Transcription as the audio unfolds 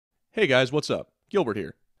Hey guys, what's up? Gilbert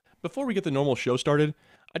here. Before we get the normal show started,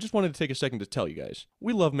 I just wanted to take a second to tell you guys,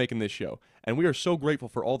 we love making this show, and we are so grateful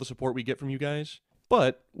for all the support we get from you guys.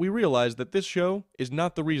 But we realize that this show is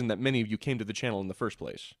not the reason that many of you came to the channel in the first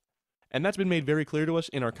place. And that's been made very clear to us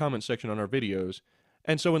in our comment section on our videos.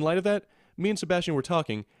 And so in light of that, me and Sebastian were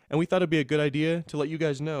talking, and we thought it'd be a good idea to let you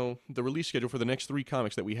guys know the release schedule for the next 3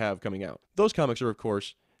 comics that we have coming out. Those comics are, of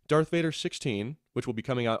course, Darth Vader 16, which will be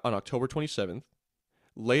coming out on October 27th,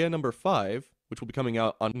 Leia number 5, which will be coming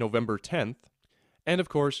out on November 10th, and of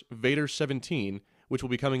course, Vader 17, which will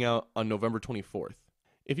be coming out on November 24th.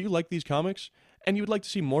 If you like these comics, and you would like to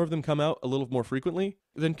see more of them come out a little more frequently,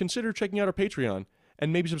 then consider checking out our Patreon,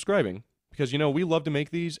 and maybe subscribing, because we love to make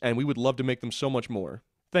these, and we would love to make them so much more.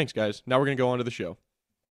 Thanks guys, now we're going to go on to the show.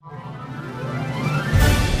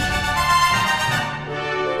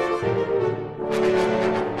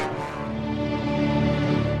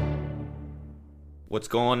 What's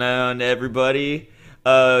going on, everybody?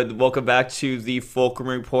 Welcome back to the Fulcrum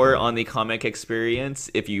Report on the comic experience.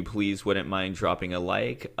 If you please wouldn't mind dropping a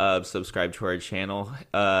like, subscribe to our channel,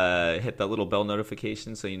 hit that little bell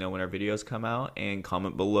notification so you know when our videos come out, and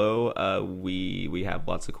comment below. We have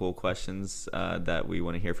lots of cool questions that we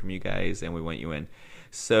want to hear from you guys, and we want you in.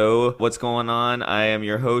 So, what's going on? I am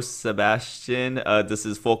your host, Sebastian. This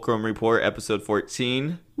is Fulcrum Report, episode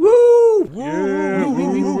 14. Woo! Yeah.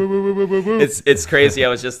 It's crazy. I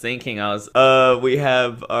was just thinking. We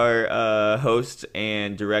have our host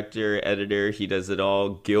and director, editor. He does it all.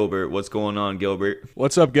 Gilbert. What's going on, Gilbert?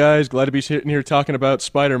 What's up guys? Glad to be sitting here talking about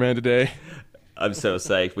Spider-Man today. I'm so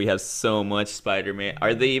psyched. We have so much Spider-Man.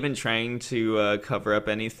 Are they even trying to cover up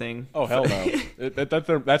anything? Oh hell no! That's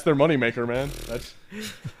their moneymaker, man.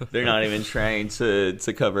 They're not even trying to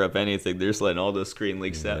cover up anything. They're just letting all those screen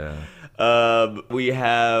leaks out. We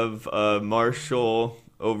have Marshall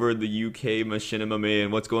over the UK, Machinima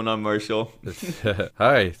Man. What's going on, Marshall?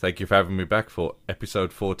 Hi, thank you for having me back for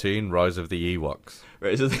episode 14, Rise of the Ewoks.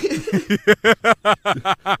 Rise of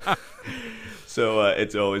So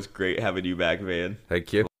it's always great having you back, man.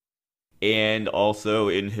 Thank you. And also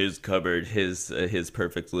in his cupboard, his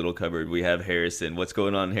perfect little cupboard, we have Harrison. What's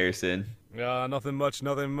going on, Harrison? Nothing much.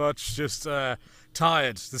 Just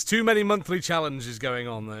tired. There's too many monthly challenges going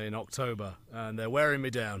on in October, and they're wearing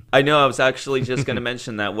me down. I know, I was actually just going to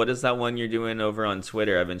mention that. What is that one you're doing over on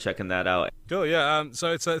Twitter? I've been checking that out. Cool, yeah.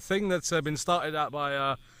 So it's a thing that's been started out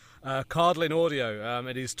by Cardlin Audio.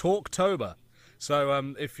 It is Talktober.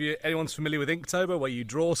 So if anyone's familiar with Inktober, where you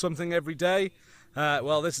draw something every day,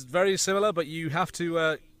 well, this is very similar, but you have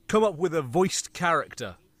to come up with a voiced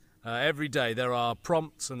character every day. There are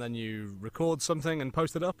prompts, and then you record something and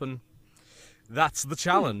post it up, and that's the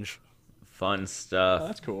challenge. Fun stuff. Oh,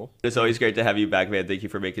 that's cool. It's always great to have you back, man. Thank you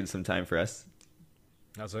for making some time for us.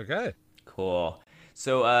 That's okay. Cool.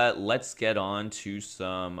 So let's get on to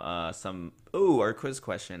some our quiz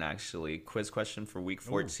question, actually. Quiz question for week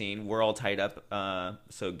 14. Ooh. We're all tied up.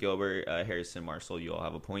 So Gilbert, Harrison, Marshall, you all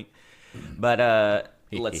have a point. But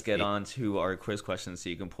let's get on to our quiz question so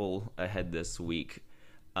you can pull ahead this week.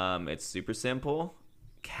 It's super simple.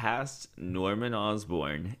 Cast Norman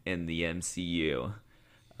Osborn in the MCU.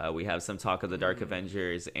 We have some talk of the Dark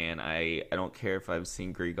Avengers, and I don't care if I've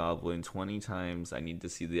seen Green Goblin 20 times. I need to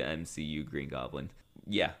see the MCU Green Goblin.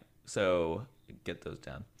 Yeah, so get those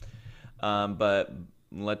down. But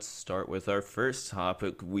let's start with our first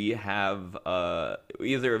topic. We have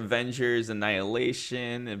either Avengers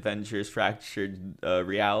Annihilation, Avengers Fractured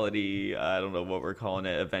Reality. I don't know what we're calling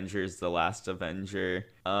it. Avengers The Last Avenger.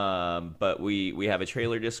 But we have a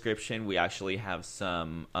trailer description. We actually have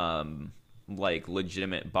some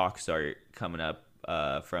legitimate box art coming up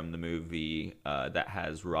from the movie that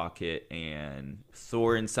has Rocket and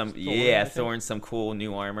Thor and Thor and some cool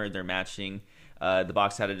new armor. They're matching. The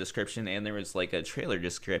box had a description, and there was a trailer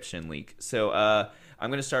description leak. So I'm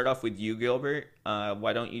going to start off with you, Gilbert.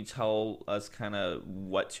 Why don't you tell us kind of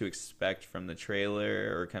what to expect from the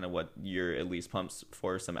trailer, or kind of what you're at least pumped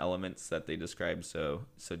for, some elements that they described. So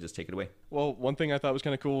just take it away. Well, one thing I thought was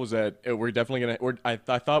kind of cool was that we're definitely going to...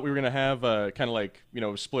 I thought we were going to have kind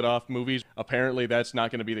of split off movies. Apparently, that's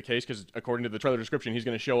not going to be the case, because according to the trailer description, he's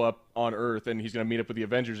going to show up on Earth, and he's going to meet up with the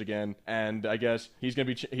Avengers again. And I guess he's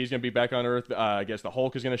going to be back on Earth. I guess the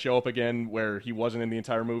Hulk is going to show up again, where he wasn't in the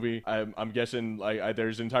entire movie. I'm guessing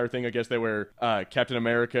there's an entire thing, I guess, they were Captain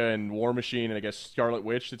America and War Machine and I guess Scarlet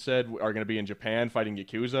Witch, it said, are going to be in Japan fighting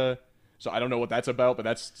Yakuza. So I don't know what that's about, but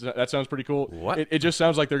that sounds pretty cool. What? It just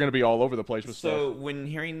sounds like they're going to be all over the place with stuff. So when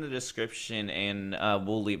hearing the description, and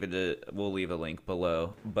we'll leave a link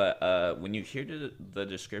below, but when you hear the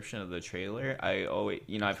description of the trailer,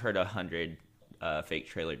 I've heard 100 fake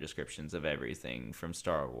trailer descriptions of everything from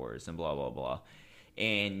Star Wars and blah blah blah.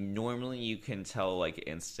 And normally you can tell like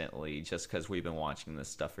instantly just because we've been watching this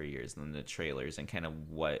stuff for years and the trailers and kind of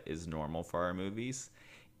what is normal for our movies.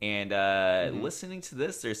 And listening to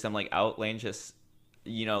this, there's some like outlandish,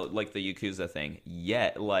 like the Yakuza thing.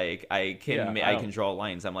 Yet, like I can draw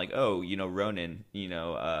lines. I'm like, oh, Ronin,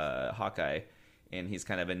 Hawkeye, and he's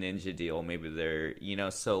kind of a ninja deal. Maybe they're,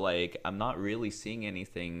 so like I'm not really seeing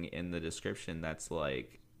anything in the description that's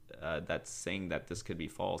like that's saying that this could be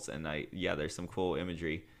false. And there's some cool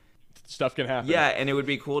imagery. Stuff can happen. Yeah, and it would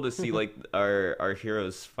be cool to see like our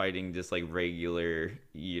heroes fighting just like regular,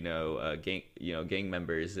 gang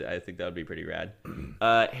members. I think that would be pretty rad.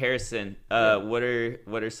 Harrison, what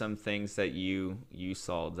are some things that you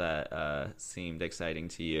saw that seemed exciting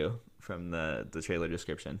to you from the trailer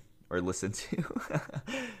description or listened to?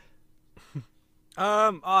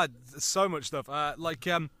 So much stuff.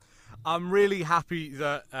 I'm really happy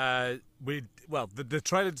that the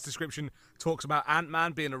trailer's description talks about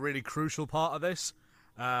Ant-Man being a really crucial part of this,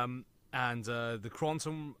 and the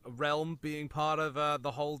quantum realm being part of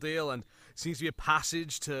the whole deal, and it seems to be a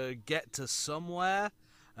passage to get to somewhere.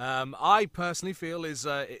 I personally feel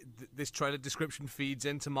this trailer description feeds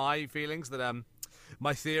into my feelings that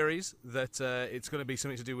my theories that it's going to be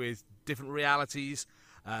something to do with different realities,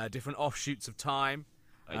 different offshoots of time.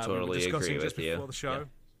 I totally agree with just you. Before the show.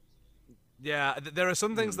 Yeah, there are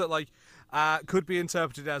some things that like could be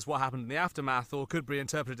interpreted as what happened in the aftermath, or could be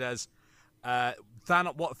interpreted as what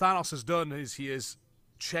Thanos has done is he has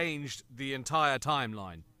changed the entire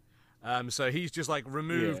timeline. So he's just like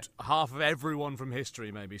removed half of everyone from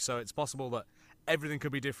history, maybe. So it's possible that everything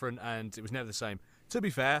could be different and it was never the same. To be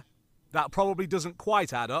fair, that probably doesn't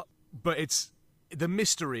quite add up, but the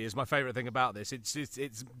mystery is my favorite thing about this.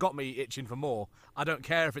 It's got me itching for more. I don't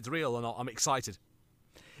care if it's real or not. I'm excited.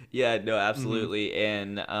 Yeah, no, absolutely.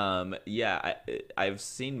 And I've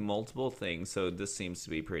seen multiple things, so this seems to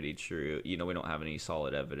be pretty true. We don't have any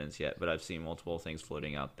solid evidence yet, but I've seen multiple things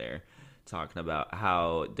floating out there talking about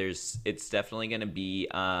how it's definitely going to be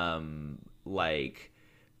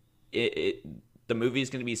the movie is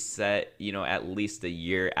going to be set, at least a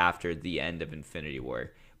year after the end of Infinity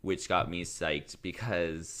War, which got me psyched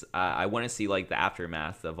because I want to see like the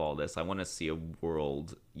aftermath of all this. I want to see a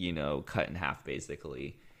world, cut in half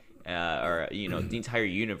basically. Or the entire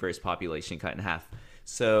universe population cut in half.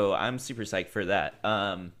 So I'm super psyched for that.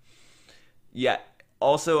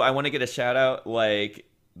 Also I want to get a shout out, like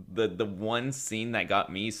the one scene that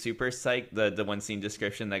got me super psyched, the one scene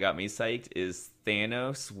description that got me psyched is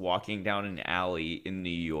Thanos walking down an alley in New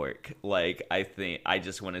York. Like I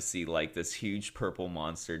just want to see like this huge purple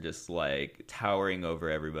monster just like towering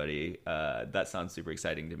over everybody. That sounds super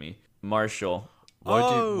exciting to me. Marshall,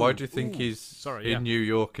 why do you think he's in New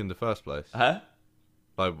York in the first place? Huh?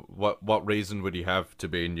 Like, what reason would he have to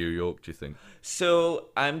be in New York, do you think? So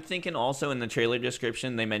I'm thinking also in the trailer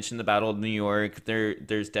description, they mentioned the Battle of New York.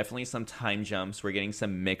 There's definitely some time jumps. We're getting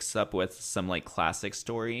some mix up with some like classic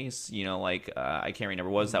stories. I can't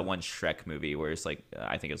remember. What was that one Shrek movie where it's like,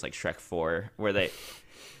 I think it was like Shrek 4, where they...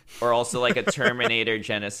 Or also like a Terminator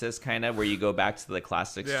Genesis kind of, where you go back to the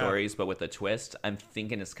classic stories, but with a twist. I'm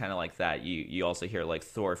thinking it's kind of like that. You also hear like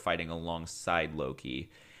Thor fighting alongside Loki.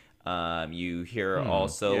 You hear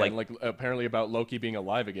also like apparently about Loki being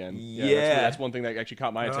alive again. Yeah, that's one thing that actually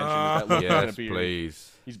caught my attention. That Loki's gonna be,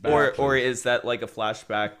 please. He's back. Or is that like a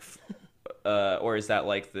flashback? Or is that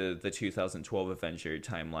like the 2012 Avenger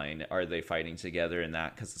timeline? Are they fighting together in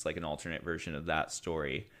that? Because it's like an alternate version of that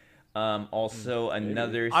story.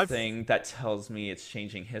 Another thing that tells me it's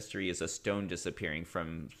changing history is a stone disappearing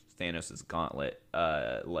from Thanos' gauntlet,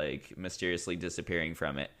 like mysteriously disappearing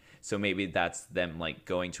from it. So maybe that's them like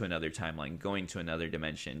going to another timeline, going to another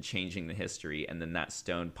dimension, changing the history, and then that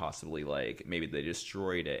stone possibly like maybe they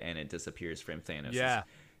destroyed it and it disappears from Thanos. Yeah.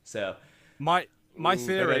 So my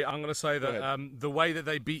theory, I'm going to say that the way that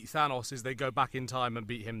they beat Thanos is they go back in time and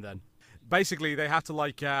beat him then. Basically, they have to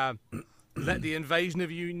like let the invasion of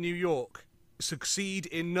New York succeed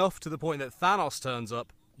enough to the point that Thanos turns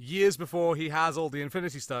up years before he has all the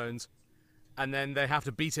Infinity Stones, and then they have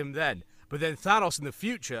to beat him then. But then Thanos in the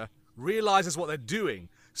future realizes what they're doing,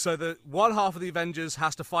 so that one half of the Avengers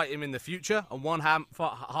has to fight him in the future, and one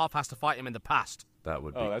half has to fight him in the past. That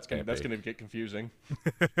would be that's going to get confusing.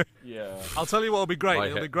 Yeah. I'll tell you what will be great.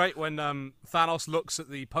 It'll be great when Thanos looks at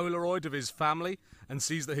the Polaroid of his family and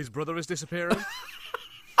sees that his brother is disappearing.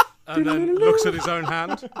 And then looks at his own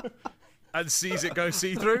hand and sees it go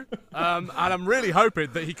see-through. And I'm really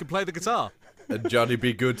hoping that he can play the guitar. And Johnny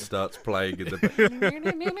B. Good starts playing in the...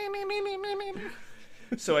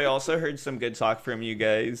 So I also heard some good talk from you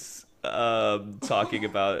guys talking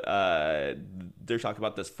about they're talking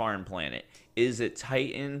about this farm planet. Is it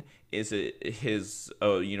Titan? Is it his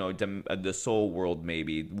the soul world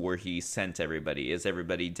maybe where he sent everybody? Is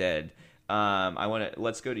everybody dead?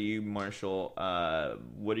 Let's go to you, Marshall.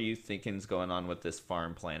 What are you thinking's going on with this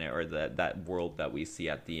farm planet or that world that we see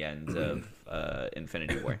at the end of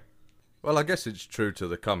Infinity War? Well, I guess it's true to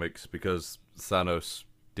the comics because Thanos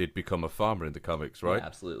did become a farmer in the comics, right? Yeah,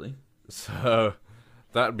 absolutely. So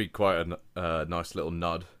that'd be quite a nice little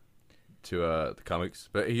nod to the comics.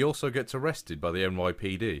 But he also gets arrested by the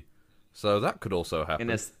NYPD. So that could also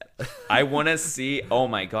happen. I want to see... Oh,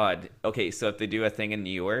 my God. Okay, so if they do a thing in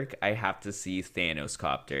New York, I have to see Thanos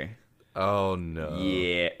Copter. Oh, no.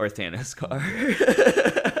 Yeah, or Thanos Car.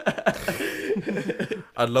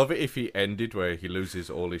 I'd love it if he ended where he loses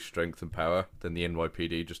all his strength and power. Then the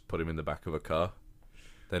NYPD just put him in the back of a car.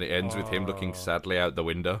 Then it ends with him looking sadly out the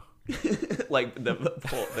window. Like the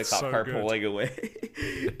cop So car good. pulling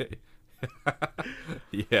away.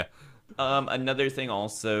 Yeah. Another thing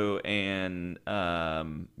also, and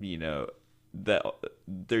that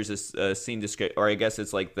there's a scene description, or I guess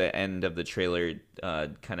it's like the end of the trailer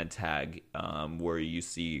kind of tag where you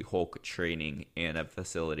see Hulk training in a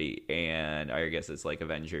facility, and I guess it's like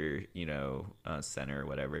Avenger center or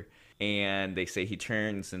whatever, and they say he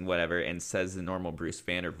turns and whatever and says the normal Bruce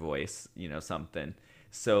Banner voice, something.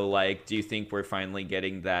 So like, do you think we're finally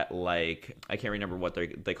getting that, like, I can't remember what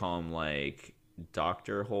they call him, like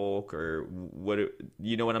Dr. Hulk or what,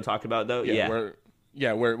 you know what I'm talking about though?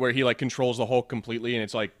 Where he like controls the Hulk completely, and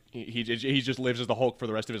it's like he just lives as the Hulk for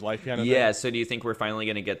the rest of his life, kind of Yeah, thing. so do you think we're finally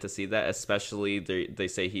going to get to see that? Especially they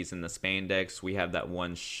say he's in the spandex. We have that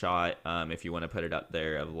one shot, if you want to put it up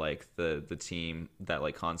there, of like the team, that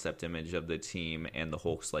like concept image of the team, and the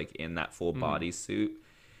Hulk's like in that full body suit.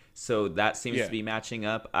 So that seems to be matching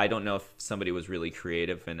up. I don't know if somebody was really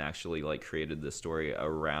creative and actually like created the story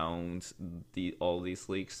around all these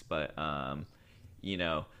leaks, but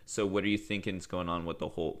so what are you thinking is going on with the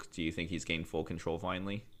Hulk? Do you think he's gained full control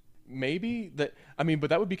finally? Maybe that. I mean, but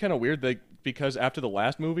that would be kind of weird, like, because after the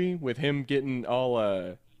last movie, with him getting all,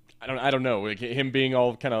 I don't know, like him being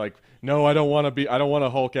all kind of like, no, I don't want to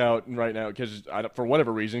Hulk out right now because for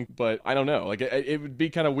whatever reason. But I don't know, like it would be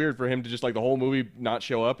kind of weird for him to just like the whole movie not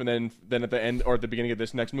show up, and then at the end or at the beginning of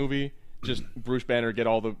this next movie, just Bruce Banner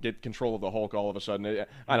get control of the Hulk all of a sudden.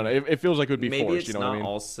 I don't know. It feels like it would be Maybe forced. it's You know not what I mean?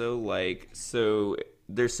 also like, so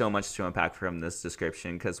there's so much to unpack from this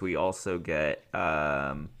description, because we also get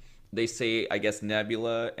they say, I guess,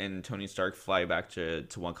 Nebula and Tony Stark fly back to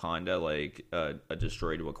Wakanda, like a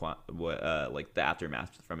destroyed like the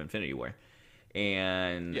aftermath from Infinity War,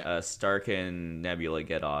 and Stark and Nebula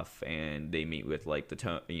get off and they meet with like the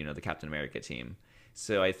Captain America team.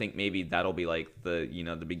 So I think maybe that'll be like the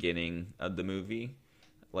the beginning of the movie,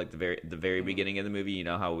 like the very beginning of the movie. You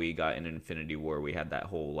know how we got in Infinity War, we had that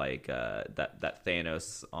whole like that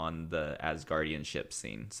Thanos on the Asgardian ship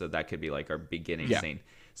scene. So that could be like our beginning scene.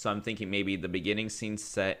 So I'm thinking maybe the beginning scene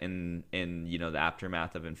set in the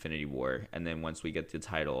aftermath of Infinity War, and then once we get the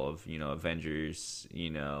title of Avengers,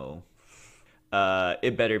 it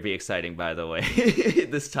better be exciting, by the way.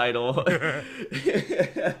 This title, it's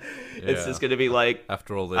just gonna be like,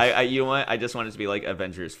 after all this, I you know what? I just want it to be like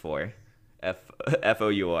Avengers 4,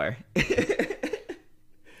 FOUR.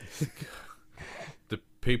 the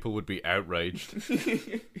people would be outraged.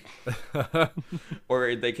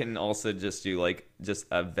 Or they can also just do like just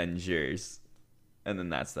Avengers, and then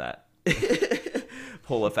that's that.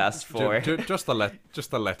 Pull a fast 4. Just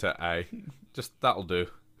the letter A. Just that'll do.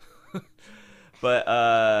 But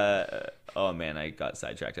oh man, I got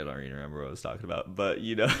sidetracked. I don't even remember what I was talking about. But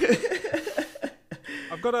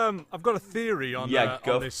I've got a theory on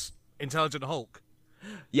this Intelligent Hulk.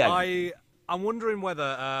 Yeah, I'm wondering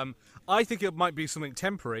whether I think it might be something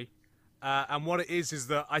temporary, and what it is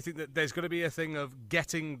that I think that there's going to be a thing of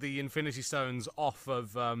getting the Infinity Stones off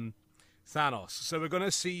of Thanos. So we're going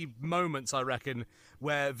to see moments, I reckon,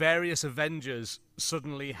 where various Avengers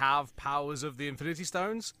suddenly have powers of the Infinity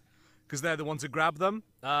Stones because they're the ones who grab them.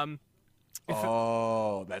 That's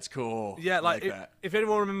cool. Yeah, I like if, that. if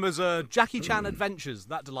anyone remembers Jackie Chan Adventures,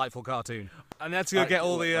 that delightful cartoon, and they had to go get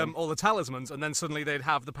all the talismans, and then suddenly they'd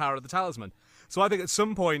have the power of the talisman. So I think at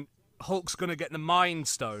some point Hulk's going to get the Mind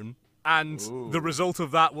Stone, and the result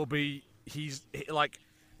of that will be he's like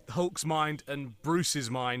Hulk's mind and Bruce's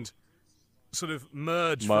mind sort of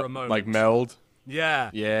merge for a moment, like meld.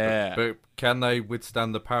 Yeah. But can they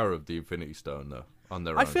withstand the power of the Infinity Stone though on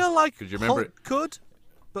their own? I feel like 'Cause you remember Hulk could,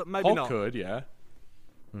 but maybe Hulk not. could, yeah.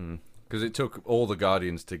 Because it took all the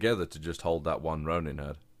Guardians together to just hold that one Ronin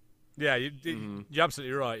had. Yeah, you're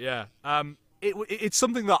absolutely right. Yeah. it's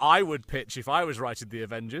something that I would pitch if I was writing the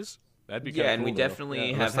Avengers. That'd be Yeah, kinda and we cool, though. definitely Yeah.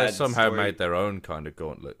 have Unless they had somehow story- made their own kind of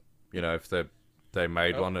gauntlet. You know, if they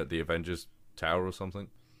made one at the Avengers Tower or something.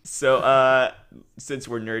 So, since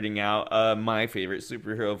we're nerding out, my favorite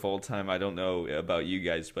superhero of all time, I don't know about you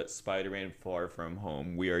guys, but Spider-Man Far From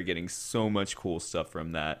Home. We are getting so much cool stuff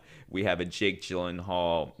from that. We have a Jake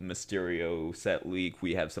Gyllenhaal Mysterio set leak.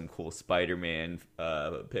 We have some cool Spider-Man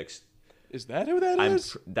pics. Is that who that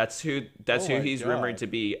is? That's who Oh my he's God. rumored to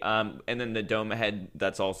be. And then the dome head,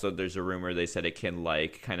 that's also, there's a rumor they said it can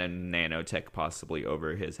like kind of nanotech possibly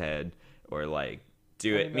over his head or like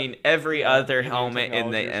do it. I mean, every other alien helmet in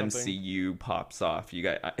the technology or something. MCU pops off. You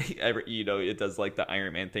got, it does like the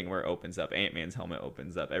Iron Man thing where it opens up. Ant-Man's helmet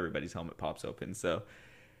opens up. Everybody's helmet pops open. So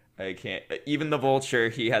I can't. Even the Vulture,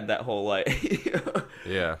 he had that whole like.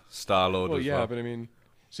 Yeah, Star-Lord Well, as yeah, well. but I mean,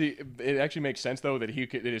 see, it actually makes sense though that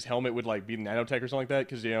that his helmet would like be nanotech or something like that,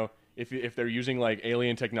 because if they're using like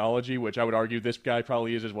alien technology, which I would argue this guy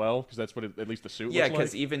probably is as well, because that's what at least the suit Yeah, looks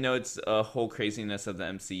because like. even though it's a whole craziness of the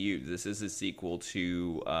MCU, this is a sequel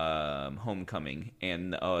to Homecoming,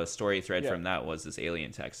 and a story thread Yeah. from that was this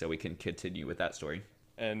alien tech, so we can continue with that story.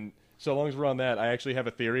 And so long as we're on that, I actually have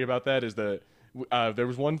a theory about that. Is the there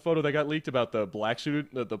was one photo that got leaked about the black suit,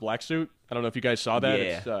 the black suit. I don't know if you guys saw that.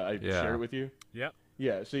 Yeah. It's, I Yeah. shared it with you. Yep.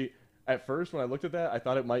 Yeah. See, at first when I looked at that, I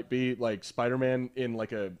thought it might be like Spider-Man in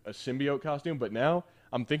like a symbiote costume, but now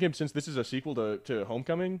I'm thinking since this is a sequel to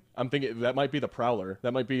Homecoming, I'm thinking that might be the Prowler.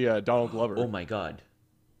 That might be Donald Glover. Oh my god!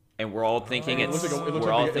 And we're all thinking it's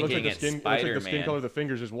we're all thinking it's It looks like the skin Spider-Man. color of the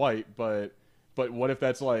fingers is white, but what if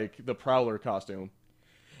that's like the Prowler costume?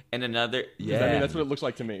 And another, 'Cause I mean, that's what it looks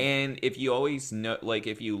like to me. And if you always know, like,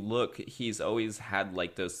 if you look, he's always had,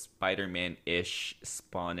 like, those Spider-Man-ish,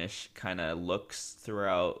 Spawn-ish kind of looks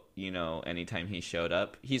throughout, anytime he showed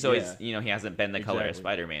up. He's always, Yeah. He hasn't been the color of Exactly.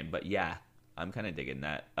 Spider-Man, but yeah, I'm kind of digging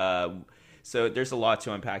that. So there's a lot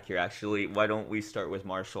to unpack here, actually. Why don't we start with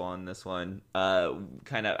Marshall on this one?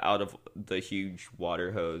 Kind of out of the huge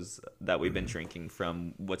water hose that we've been drinking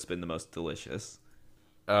from, what's been the most delicious?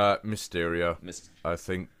 Mysterio. Mis- I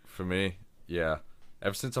think for me, yeah.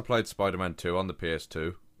 Ever since I played Spider-Man 2 on the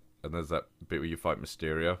PS2, and there's that bit where you fight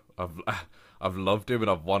Mysterio, I've loved him and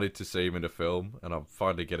I've wanted to see him in a film, and I'm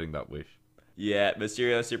finally getting that wish. Yeah,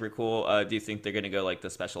 Mysterio super cool. Do you think they're gonna go like the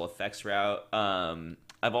special effects route?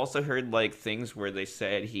 I've also heard like things where they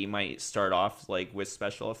said he might start off like with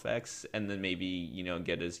special effects and then maybe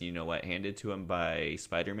get his what handed to him by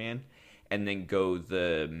Spider-Man, and then go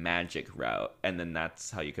the magic route, and then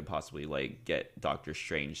that's how you could possibly like get Doctor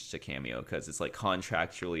Strange to cameo, because it's like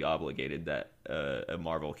contractually obligated that a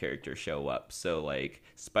Marvel character show up. So like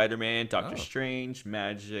Spider-Man, Doctor Strange,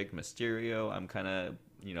 Magic, Mysterio. I'm kind of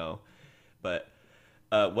but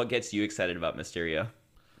what gets you excited about Mysterio?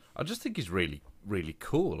 I just think he's really, really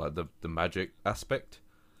cool, like the magic aspect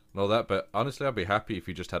and all that. But honestly, I'd be happy if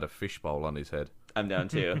he just had a fishbowl on his head, I'm down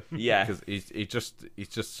too. Yeah. because he's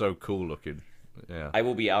just so cool looking. Yeah. I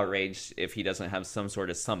will be outraged if he doesn't have some sort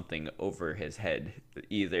of something over his head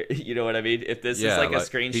either. You know what I mean? If this is Yeah, like a like,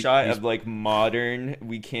 screenshot he's- of like modern,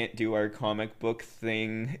 we can't do our comic book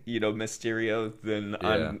thing, Mysterio, then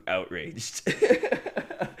I'm outraged.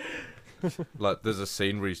 Like there's a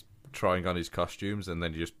scene where he's trying on his costumes, and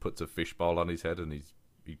then he just puts a fishbowl on his head, and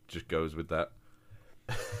he just goes with that.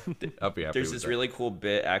 I'll be happy. There's with this that. really cool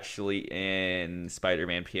bit actually in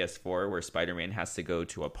Spider-Man PS4 where Spider-Man has to go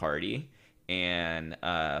to a party and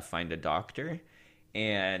find a doctor,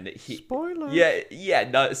 and he Spoilers. yeah,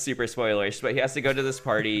 not super spoilers, but he has to go to this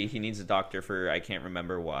party. He needs a doctor for I can't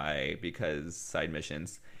remember why, because side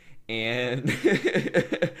missions, and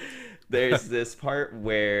there's this part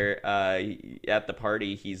where at the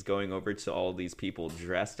party he's going over to all these people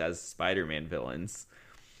dressed as Spider-Man villains.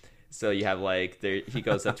 So you have he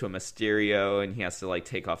goes up to a Mysterio and he has to like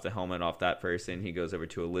take off the helmet off that person. He goes over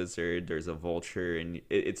to a lizard. There's a vulture, and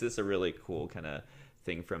it's just a really cool kind of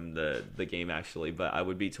thing from the game actually. But I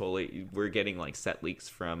would be we're getting like set leaks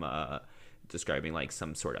from describing like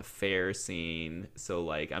some sort of fair scene. So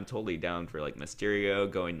like I'm totally down for like Mysterio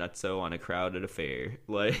going nutso on a crowd at a fair.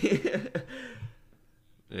 Like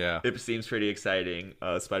Yeah. it seems pretty exciting.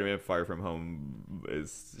 Spider-Man Far From Home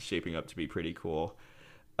is shaping up to be pretty cool.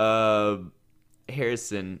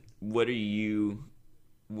 Harrison, what are you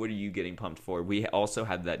getting pumped for? We also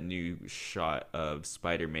had that new shot of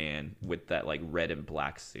Spider-Man with that like red and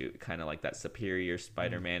black suit, kind of like that Superior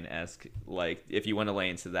Spider-Man-esque. Like if you want to lay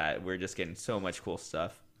into that, we're just getting so much cool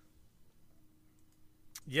stuff.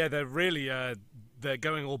 Yeah, they're really they're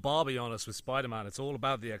going all Barbie on us with Spider-Man. It's all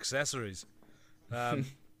about the accessories.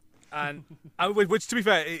 which, to be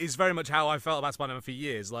fair, is very much how I felt about Spider-Man for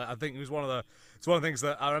years. Like, I think it's one of the things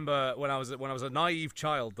that I remember when I was a naive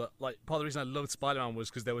child. That, like, part of the reason I loved Spider-Man was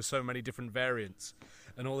because there were so many different variants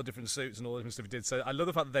and all the different suits and all the different stuff he did. So I love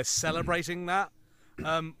the fact that they're celebrating that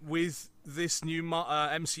with this new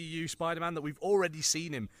MCU Spider-Man, that we've already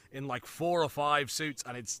seen him in like 4 or 5 suits,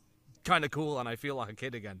 and it's kind of cool, and I feel like a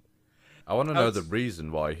kid again. I want to know the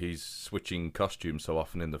reason why he's switching costumes so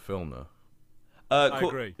often in the film, though. Cool. I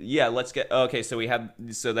agree. Yeah, let's get. Okay, so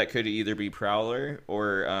that could either be Prowler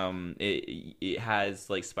or it has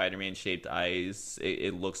like Spider-Man shaped eyes.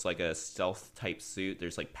 It looks like a stealth type suit.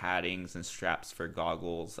 There's like paddings and straps for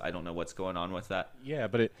goggles. I don't know what's going on with that. Yeah,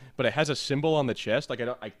 but it has a symbol on the chest. Like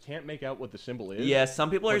I can't make out what the symbol is. Yeah, some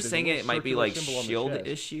people But are there's a saying little it might be circular like symbol on the shield chest.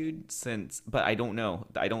 issued but I don't know.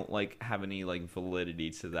 I don't like have any like validity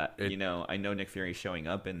to that. I know Nick Fury's showing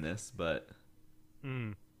up in this, but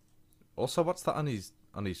Also, what's that on his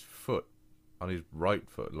foot? On his right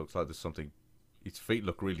foot, it looks like there's something. His feet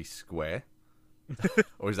look really square.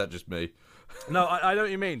 Or is that just me? No, I know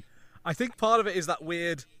what you mean. I think part of it is that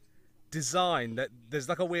weird design that there's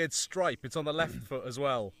like a weird stripe. It's on the left foot as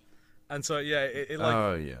well, and so yeah, it like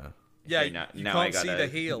Oh yeah. yeah, okay, you now can't see the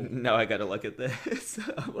heel. Now I gotta look at this.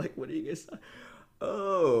 I'm like, what are you guys?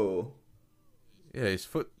 Oh, Yeah, his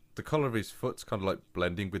foot. The color of his foot's kind of like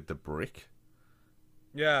blending with the brick,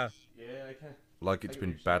 Yeah, Yeah, I can't. like it's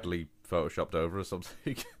been badly photoshopped over or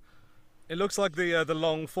something. it looks like the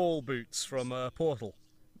long fall boots from Portal.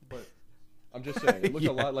 But I'm just saying, it looks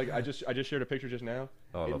a lot like I just shared a picture just now.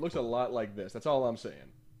 Oh, I It love looks a lot like this. That's all I'm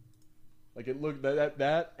saying. Like it look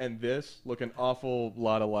that and this look an awful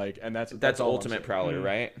lot alike, and that's all I'm Ultimate saying. Prowler,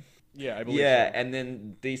 right? Yeah, I believe. Yeah, so. and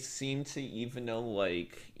then they seem to even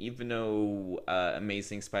though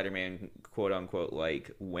Amazing Spider-Man quote unquote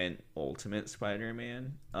like went Ultimate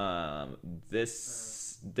Spider-Man, they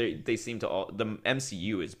seem to all the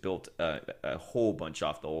MCU is built a whole bunch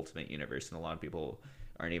off the Ultimate Universe, and a lot of people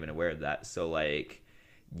aren't even aware of that. So like,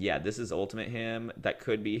 yeah, this is Ultimate him. That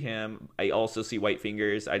could be him. I also see white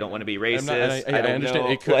fingers. I don't want to be racist. I don't understand.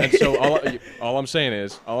 know. It could, and so all I'm saying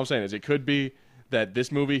is it could be that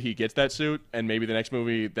this movie he gets that suit, and maybe the next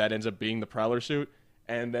movie that ends up being the Prowler suit,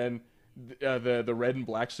 and then the red and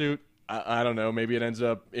black suit. I don't know. Maybe it ends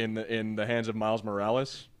up in the hands of Miles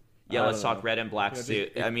Morales. Yeah, let's don't talk know. red and black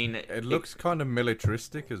suit. I mean, It looks kind of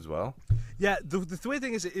militaristic as well. Yeah, the weird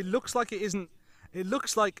thing is, it looks like it isn't. It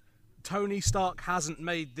looks like Tony Stark hasn't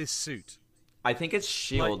made this suit. I think it's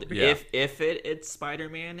Shield. Like, yeah. If it's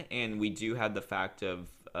Spider-Man, and we do have the fact of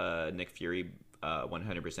Nick Fury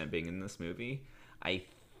 100% being in this movie, I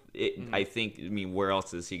think. I mean, where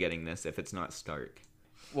else is he getting this if it's not Stark?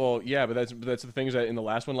 Well, yeah, but that's the thing is that in the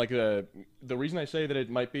last one, like the reason I say that it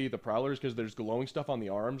might be the Prowler is because there's glowing stuff on the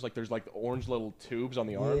arms, like there's like the orange little tubes on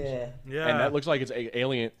the arms, Yeah, and that looks like it's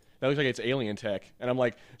alien. That looks like it's alien tech, and I'm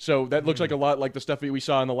like, so that looks like a lot like the stuff that we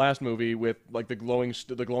saw in the last movie with like the glowing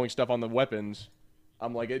stuff on the weapons.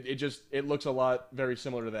 I'm like, it looks a lot very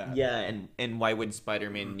similar to that. Yeah, and why would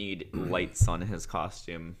Spider-Man need lights on his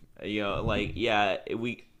costume? Like, yeah,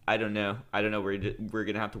 I don't know. We're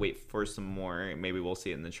gonna have to wait for some more. Maybe we'll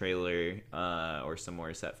see it in the trailer or some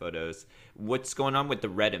more set photos. What's going on with the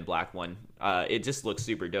red and black one? It just looks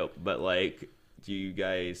super dope. But like, do you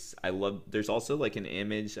guys? There's also like an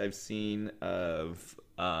image I've seen of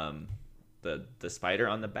the spider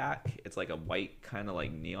on the back. It's like a white kind of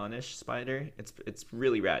like neonish spider. It's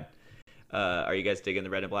really rad. Are you guys digging the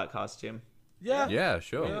red and black costume? yeah. Yeah,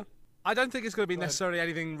 sure. Yeah. I don't think it's going to be necessarily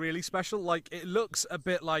anything really special. Like, it looks a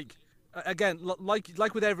bit like, again,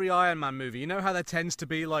 like with every Iron Man movie. You know how there tends to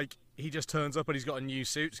be like he just turns up and he's got a new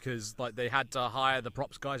suit because like they had to hire the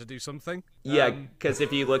props guy to do something. Yeah, because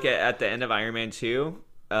if you look at the end of Iron Man 2,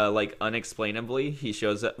 like unexplainably he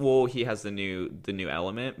shows up. Well, he has the new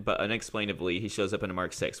element, but unexplainably he shows up in a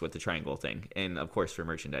Mark 6 with the triangle thing, and of course for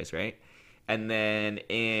merchandise, right? And then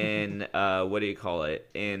in what do you call it?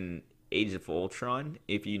 In Age of Ultron,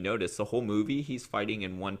 if you notice, the whole movie he's fighting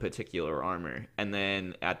in one particular armor, and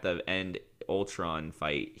then at the end Ultron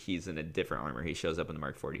fight he's in a different armor. He shows up in the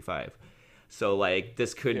Mark 45. So like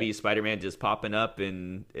this could be Spider-Man just popping up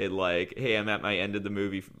and it like, hey, I'm at my end of the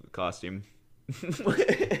movie costume.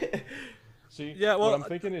 See, Yeah, well, what I'm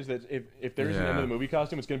thinking is that if there's an end of the movie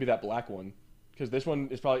costume, it's gonna be that black one, because this one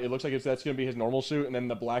is probably it looks like that's gonna be his normal suit, and then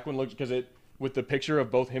the black one looks because it. With the picture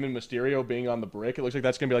of both him and Mysterio being on the brick, it looks like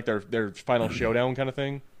that's going to be like their final showdown kind of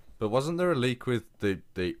thing. But wasn't there a leak with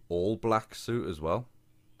the all black suit as well?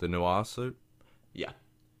 The noir suit? Yeah.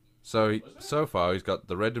 So far he's got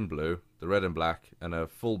the red and blue, the red and black, and a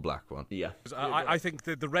full black one. Yeah. I think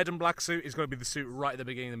the red and black suit is going to be the suit right at the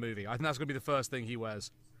beginning of the movie. I think that's going to be the first thing he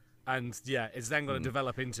wears. And yeah, it's then going to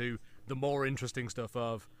develop into the more interesting stuff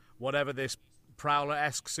of whatever this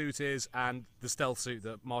Prowler-esque suit is and the stealth suit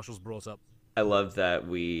that Marshall's brought up. I love that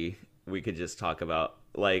we could just talk about,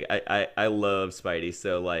 like, I love Spidey,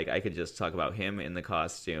 so like I could just talk about him in the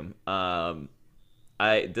costume.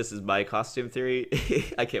 This is my costume theory.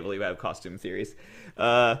 I can't believe I have costume theories.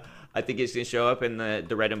 I think he's going to show up in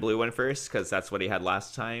the red and blue one first, because that's what he had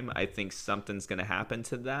last time. I think something's going to happen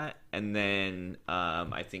to that. And then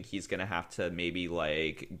I think he's going to have to maybe,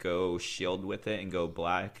 like, go shield with it and go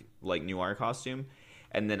black, like, noir costume.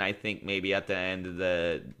 And then I think maybe at the end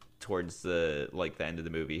of towards the end of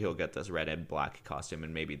the movie, he'll get this red and black costume,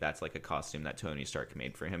 and maybe that's like a costume that Tony Stark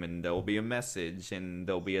made for him, and there'll be a message, and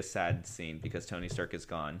there'll be a sad scene because Tony Stark is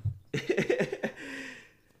gone.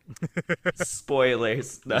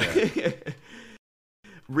 Spoilers. No. Yeah.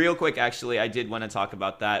 Real quick, actually, I did want to talk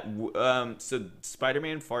about that. So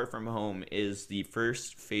Spider-Man Far From Home is the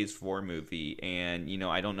first Phase 4 movie, and, you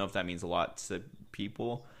know, I don't know if that means a lot to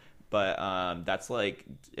people, but that's like,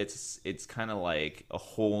 it's kind of like a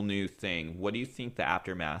whole new thing. What do you think the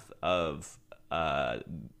aftermath of,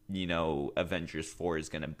 you know, Avengers 4 is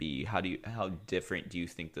going to be? How different do you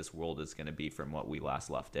think this world is going to be from what we last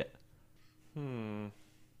left it?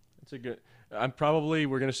 It's a good.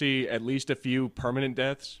 We're going to see at least a few permanent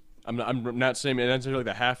deaths. I'm not saying necessarily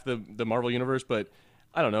the Marvel universe, but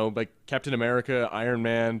I don't know, like Captain America, Iron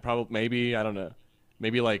Man, probably, maybe, I don't know,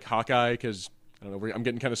 maybe like Hawkeye, because I don't know, I'm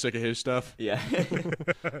getting kind of sick of his stuff. Yeah. Him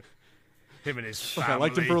and his family. I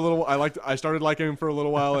liked him for a little. I started liking him for a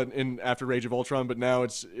little while, after Rage of Ultron, but now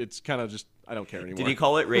it's kind of just, I don't care anymore. Did he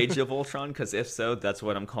call it Rage of Ultron? Because if so, that's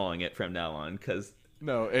what I'm calling it from now on. Because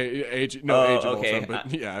Age of Ultron,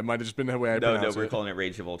 but yeah, it might have just been the way I pronounced it. No, we're calling it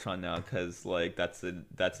Rage of Ultron now, because like that's a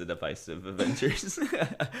divisive Avengers.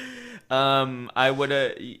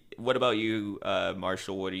 What about you,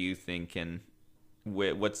 Marshall? What are you thinking?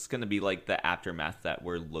 What's going to be like the aftermath that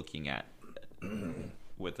we're looking at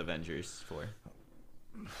with Avengers 4?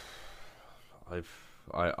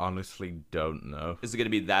 I honestly don't know. Is it going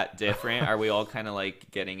to be that different? Are we all kind of like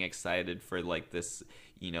getting excited for like this,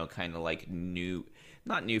 you know, kind of like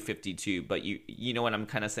not new 52, but you know what I'm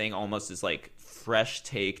kind of saying, almost is like fresh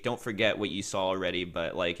take. Don't forget what you saw already,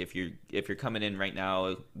 but like if you're coming in right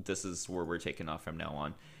now, this is where we're taking off from now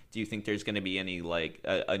on. Do you think there's going to be any like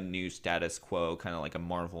a new status quo, kind of like a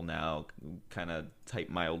Marvel Now kind of type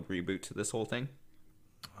mild reboot to this whole thing?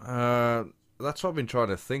 That's what I've been trying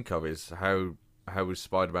to think of, is how is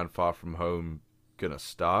Spider-Man Far From Home gonna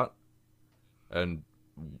start, and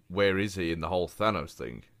where is he in the whole Thanos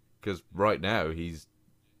thing? Because right now he's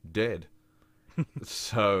dead.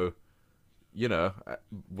 So, you know,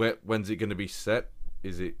 when's it going to be set?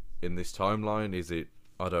 Is it in this timeline? Is it?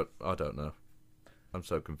 I don't know. I'm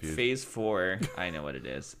so confused. Phase 4, I know what it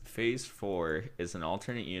is. Phase 4 is an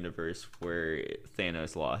alternate universe where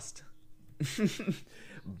Thanos lost.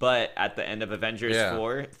 But at the end of Avengers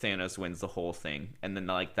 4, Thanos wins the whole thing, and then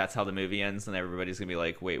like that's how the movie ends, and everybody's gonna be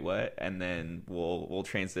like, "Wait, what?" And then we'll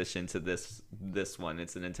transition to this one.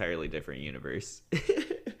 It's an entirely different universe.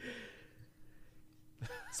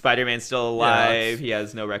 Spider-Man's still alive. He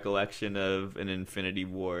has no recollection of an Infinity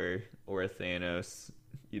War or a Thanos.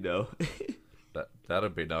 You know.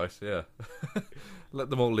 That'd be nice. Yeah. Let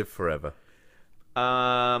them all live forever.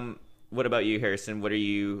 What about you, Harrison? What are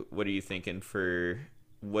you thinking for?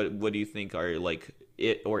 What do you think are like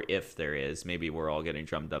it, or if there is? Maybe we're all getting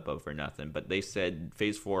drummed up over nothing, but they said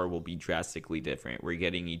Phase 4 will be drastically different. We're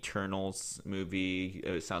getting Eternals movie.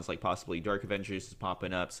 It sounds like possibly Dark Avengers is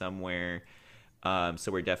popping up somewhere.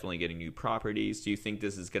 So we're definitely getting new properties. Do you think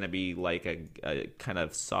this is going to be like a kind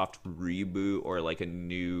of soft reboot, or like a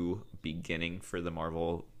new beginning for the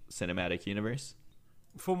Marvel Cinematic Universe?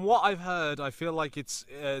 From what I've heard, I feel like it's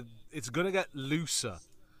going to get looser.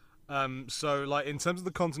 So, like, in terms of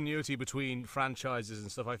the continuity between franchises and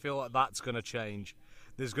stuff, I feel like that's going to change.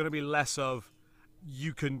 There's going to be less of,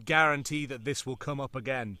 you can guarantee that this will come up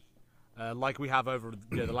again, like we have over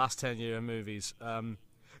the last 10-year movies.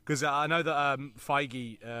 Because I know that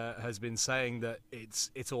Feige has been saying that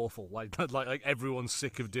it's awful. Like everyone's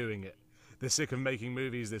sick of doing it. They're sick of making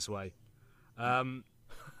movies this way. And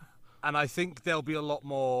I think there'll be a lot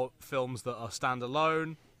more films that are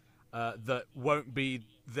standalone, that won't be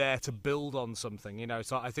there to build on something, you know.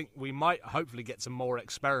 So I think we might hopefully get some more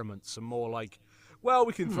experiments, some more like, well,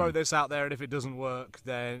 we can throw this out there, and if it doesn't work,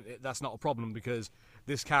 then that's not a problem, because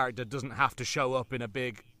this character doesn't have to show up in a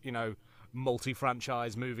big, you know,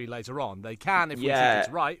 multi-franchise movie later on. They can if we think it's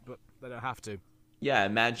right, but they don't have to. Yeah,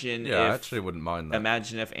 imagine Yeah, I if actually wouldn't mind that.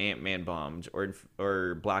 imagine if Ant-Man bombed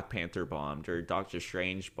or Black Panther bombed or Doctor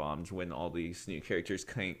Strange bombed when all these new characters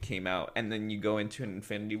came out, and then you go into an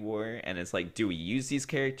Infinity War and it's like, do we use these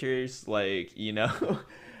characters? Like,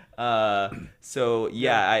 so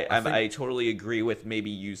yeah, I totally agree with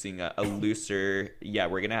maybe using a looser. Yeah,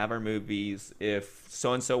 we're gonna have our movies. If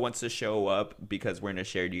so and so wants to show up because we're in a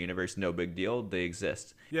shared universe, no big deal. They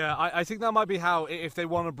exist. Yeah, I think that might be how, if they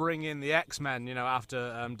want to bring in the X-Men,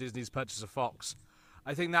 after Disney's purchase of Fox,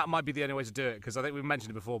 I think that might be the only way to do it, because I think we've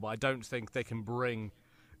mentioned it before, but I don't think they can bring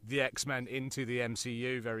the X-Men into the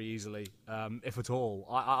MCU very easily, if at all.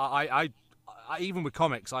 I even with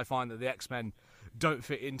comics, I find that the X-Men don't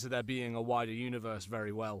fit into there being a wider universe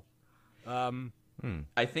very well.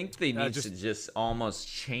 I think they need to just almost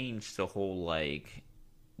change the whole, like,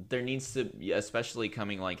 there needs to be, especially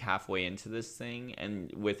coming like halfway into this thing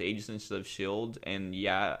and with Agents of S.H.I.E.L.D. and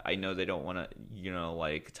yeah, I know they don't want to,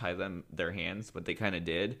 like tie their hands, but they kind of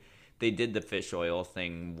did. They did the fish oil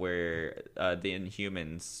thing where the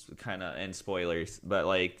Inhumans kind of, and spoilers, but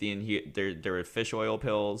like there were fish oil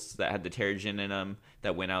pills that had the Terrigen in them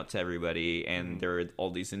that went out to everybody, and there were all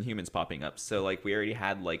these Inhumans popping up. So like we already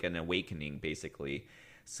had like an awakening basically.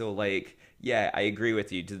 So like, yeah, I agree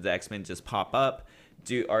with you. Did the X-Men just pop up?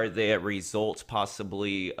 Are they a result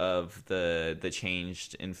possibly of the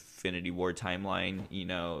changed Infinity War timeline?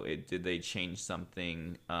 Did they change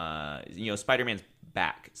something? Spider-Man's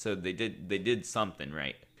back, so they did something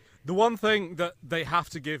right. The one thing that they have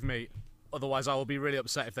to give me, otherwise I will be really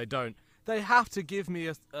upset if they don't. They have to give me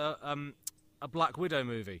a Black Widow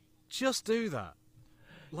movie. Just do that.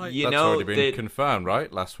 Like, that's already been confirmed,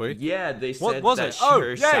 right? Last week. Yeah, they said her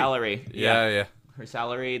yay! salary. Yeah. Her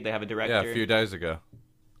salary. They have a director. Yeah, a few days ago.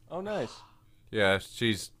 Oh, nice. Yeah,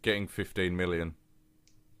 she's getting 15 million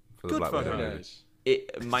for the Black Widow movie.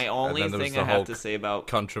 My only thing I have to say about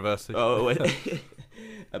controversy.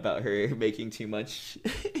 About her making too much.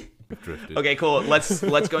 Drifted. Okay, cool. Let's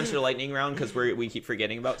go into the lightning round because we keep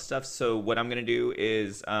forgetting about stuff. So what I'm gonna do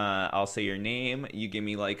is I'll say your name. You give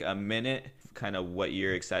me like a minute, kind of what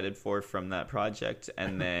you're excited for from that project,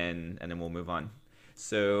 and then we'll move on.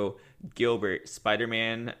 So Gilbert,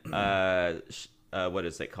 Spider-Man. What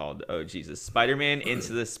is it called? Oh Jesus, Spider-Man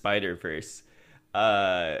Into the Spider-Verse.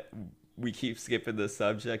 We keep skipping the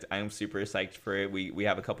subject. I'm super psyched for it. We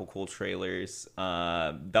have a couple cool trailers.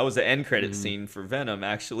 That was the end credit scene for Venom,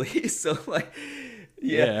 actually. So like,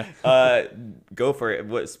 yeah. Go for it.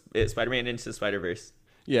 What's it? Spider-Man Into the Spider-Verse.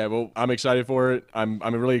 Yeah, well, I'm excited for it. I'm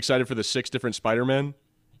really excited for the 6 different Spider-Men.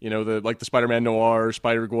 The Spider-Man Noir,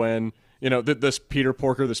 Spider-Gwen. This Peter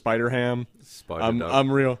Porker, the Spider-Ham.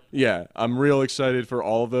 I'm real excited for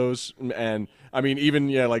all of those. And I mean,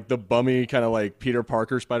 even like the bummy kind of like Peter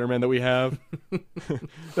Parker Spider-Man that we have.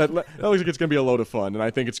 that looks like it's gonna be a load of fun, and I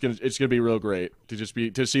think it's gonna be real great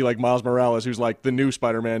to see like Miles Morales, who's like the new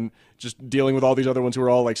Spider-Man, just dealing with all these other ones who are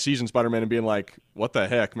all like seasoned Spider-Man and being like, what the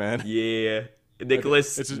heck, man? Yeah,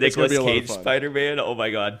 Nicholas Cage Spider-Man. Oh my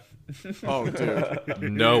god. Oh dude.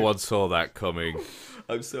 No one saw that coming.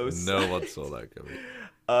 I'm so sad. No one saw that coming.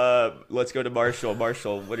 Let's go to Marshall.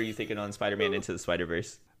 Marshall, what are you thinking on Spider-Man Into the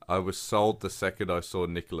Spider-Verse? I was sold the second I saw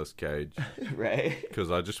Nicolas Cage. Right?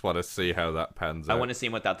 Because I just want to see how that pans out. I want to see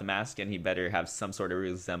him without the mask, and he better have some sort of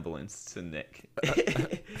resemblance to Nick.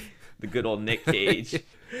 The good old Nick Cage.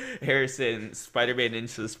 Harrison, Spider-Man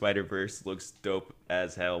Into the Spider-Verse looks dope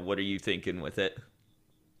as hell. What are you thinking with it?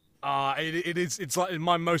 It's like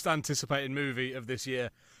my most anticipated movie of this year.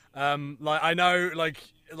 I know,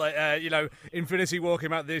 Infinity War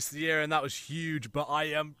came out this year and that was huge, but I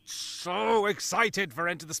am so excited for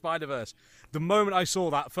Into the Spider-Verse. The moment I saw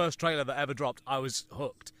that first trailer that ever dropped, I was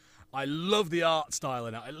hooked. I love the art style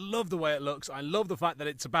in it. I love the way it looks. I love the fact that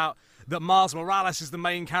it's about that Miles Morales is the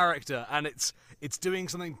main character and it's doing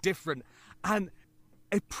something different. And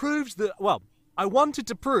it proves that, well, I wanted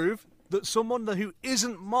to prove that someone who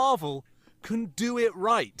isn't Marvel can do it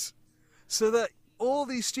right. So that all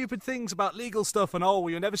these stupid things about legal stuff and,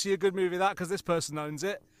 you'll never see a good movie of that because this person owns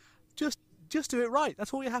it. Just do it right.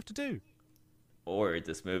 That's all you have to do. Or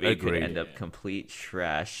this movie could end up complete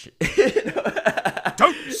trash.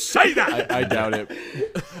 Don't say that! I doubt it.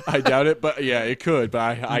 I doubt it, but yeah, it could, but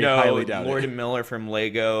I highly doubt Lord it. Miller from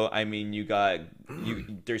Lego. I mean,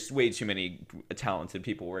 there's way too many talented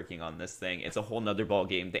people working on this thing. It's a whole nother ball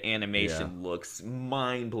game. The animation looks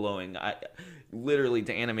mind-blowing. Literally,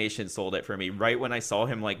 the animation sold it for me. Right when I saw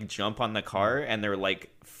him like jump on the car and they're like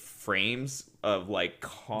frames of like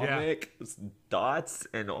comic dots,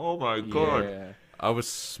 and oh my god. I was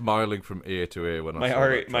smiling from ear to ear when I my saw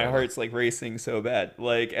heart that my trailer. heart's like racing so bad,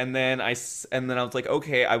 like, and then I was like,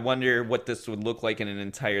 okay, I wonder what this would look like in an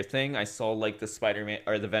entire thing. I saw like the Spider-Man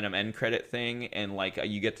or the Venom end credit thing, and like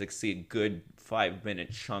you get to see a good 5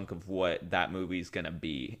 minute chunk of what that movie's gonna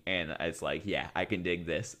be, and it's like, yeah, I can dig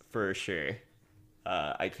this for sure.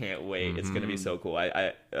 I can't wait. It's gonna be so cool.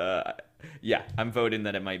 Yeah, I'm voting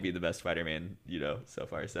that it might be the best Spider-Man, so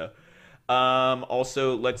far. So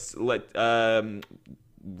also,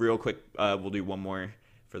 real quick, we'll do one more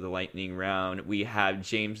for the lightning round. We have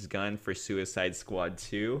James Gunn for Suicide Squad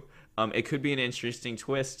 2. It could be an interesting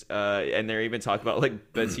twist, and they're even talking about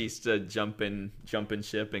like Batista jumping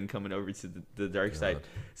ship and coming over to the dark side.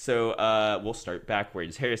 So we'll start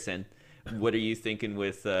backwards. Harrison, what are you thinking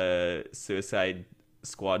with Suicide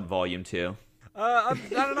Squad Volume 2? I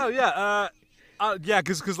don't know. Yeah,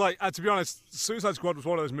 because like to be honest, Suicide Squad was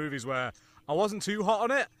one of those movies where I wasn't too hot on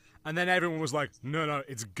it, and then everyone was like, "No,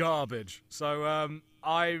 it's garbage." So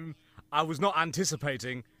I was not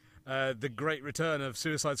anticipating the great return of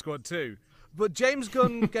Suicide Squad 2. But James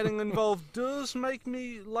Gunn getting involved does make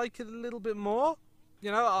me like it a little bit more.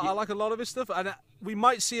 I like a lot of his stuff, and we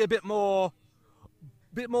might see a bit more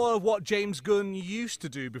of what James Gunn used to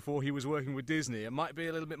do before he was working with Disney. It might be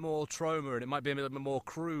a little bit more trauma, and it might be a little bit more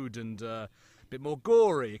crude and a bit more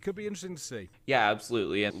gory. It could be interesting to see. Yeah,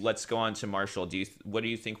 absolutely. And let's go on to Marshall. What do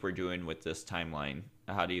you think we're doing with this timeline?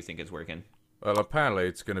 How do you think it's working? Well, apparently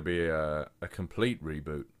it's going to be a complete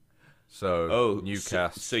reboot. So new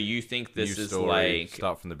cast. So you think this new is story, like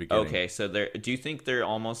start from the beginning? Okay, so do you think they're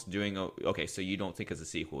almost doing okay? So you don't think it's a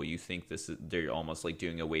sequel? You think they're almost like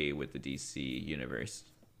doing away with the DC universe,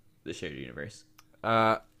 the shared universe?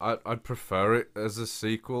 I'd prefer it as a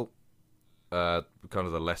sequel. Kind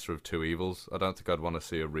of the lesser of two evils. I don't think I'd want to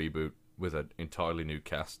see a reboot with an entirely new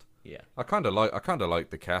cast. Yeah, I kind of like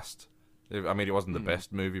the cast. I mean, it wasn't the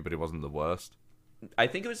best movie, but it wasn't the worst. I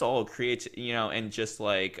think it was all creative, and just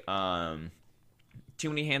like too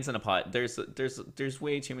many hands in a pot. There's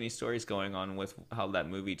way too many stories going on with how that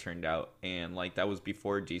movie turned out, and like that was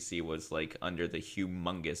before DC was like under the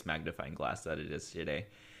humongous magnifying glass that it is today.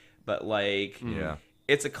 But like, Yeah.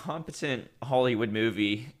 It's a competent Hollywood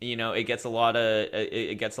movie. It gets a lot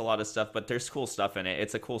of stuff, but there's cool stuff in it.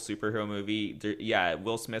 It's a cool superhero movie.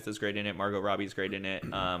 Will Smith is great in it. Margot Robbie's great in it.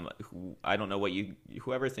 I don't know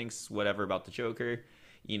whoever thinks whatever about the Joker,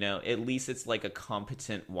 at least it's like a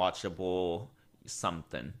competent, watchable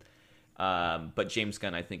something. But James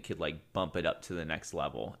Gunn, I think, could like bump it up to the next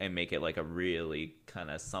level and make it like a really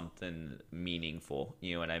kind of something meaningful.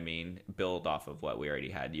 You know what I mean? Build off of what we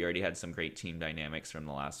already had. You already had some great team dynamics from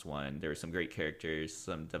the last one. There were some great characters,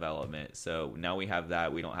 some development. So now we have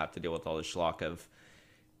that. We don't have to deal with all the schlock of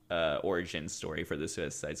origin story for the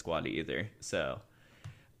Suicide Squad either. So,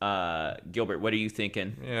 Gilbert, what are you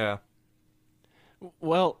thinking? Yeah.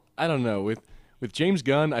 Well, I don't know. With James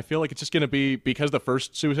Gunn, I feel like it's just going to be, because the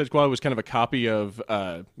first Suicide Squad was kind of a copy of,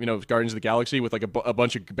 Guardians of the Galaxy, with like a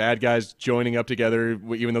bunch of bad guys joining up together,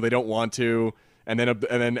 even though they don't want to, and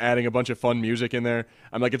then adding a bunch of fun music in there.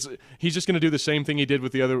 I'm like, he's just going to do the same thing he did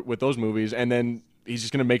with those movies, and then he's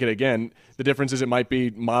just going to make it again. The difference is it might be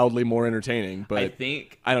mildly more entertaining, but I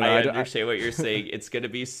don't know. I understand what you're saying. It's going to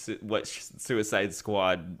be what Suicide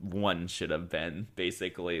Squad 1 should have been,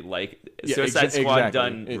 basically. Like, Suicide Squad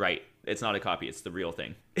done right. It's not a copy. It's the real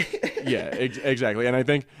thing. Yeah, exactly.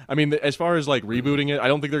 And I mean, as far as like rebooting it, I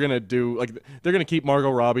don't think they're going to do, like, they're going to keep Margot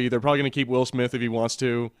Robbie. They're probably going to keep Will Smith if he wants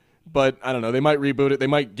to. But I don't know. They might reboot it. They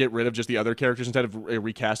might get rid of just the other characters instead of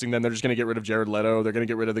recasting them. They're just going to get rid of Jared Leto. They're going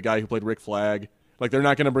to get rid of the guy who played Rick Flag. Like, they're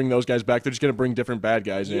not going to bring those guys back. They're just going to bring different bad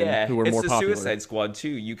guys in who are more popular. It's the Suicide Squad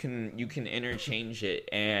too. You can interchange it,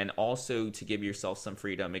 and also to give yourself some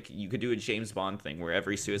freedom, you could do a James Bond thing where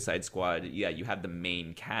every Suicide Squad, you have the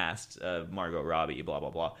main cast of Margot Robbie, blah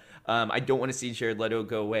blah blah. I don't want to see Jared Leto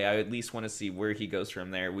go away. I at least want to see where he goes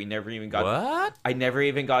from there. I never even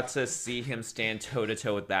got to see him stand toe to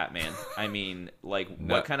toe with Batman. I mean, like,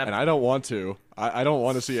 what kind of? And I don't want to. I don't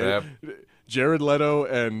want to see it. Jared Leto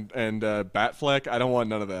and Batfleck, I don't want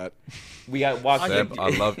none of that. We got walk. Seb, I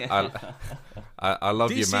love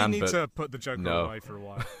DC you, man. need but to put the Joker away for a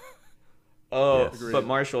while. Oh, yes. But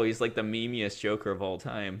Marshall, he's like the memeiest Joker of all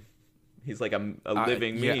time. He's like a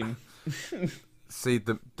living meme. See,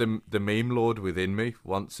 the meme lord within me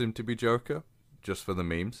wants him to be Joker, just for the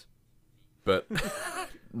memes. But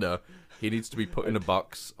no, he needs to be put in a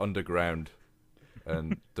box underground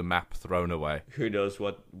and the map thrown away. Who knows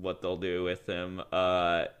what they'll do with him.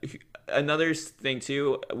 Another thing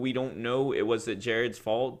too, we don't know, was it Jared's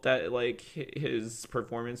fault that like his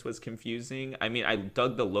performance was confusing? I mean, I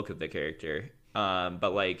dug the look of the character.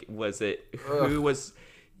 But like, was it who was?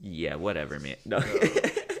 Yeah, whatever, man. No.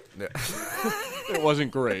 It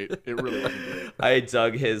wasn't great. It really wasn't great. I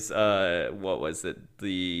dug his what was it?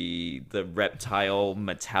 The reptile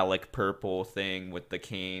metallic purple thing with the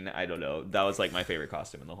cane. I don't know. That was like my favorite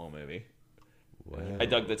costume in the whole movie. Wow. I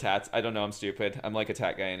dug the tats. I don't know. I'm stupid. I'm like a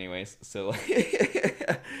tat guy, anyways. So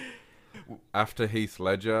like, After Heath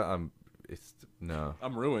Ledger, it's no.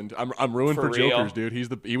 I'm ruined. I'm ruined For for real? Jokers, dude. He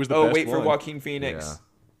was the oh best wait for one. Joaquin Phoenix. Yeah.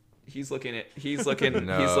 He's looking No. he's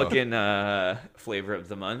looking flavor of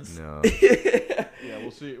the month. No. Yeah,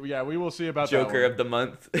 we'll see. Yeah, we will see about Joker that of the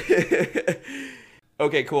month.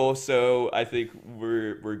 Okay, cool. So I think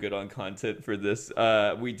we're good on content for this.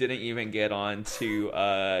 We didn't even get on to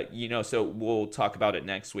so we'll talk about it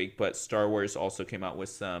next week. But Star Wars also came out with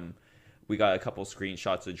some. We got a couple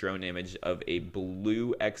screenshots, a drone image of a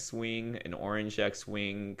blue X-wing, an orange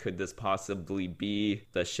X-wing. Could this possibly be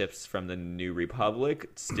the ships from the New Republic?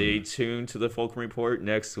 Stay tuned to the Fulcrum Report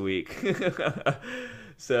next week.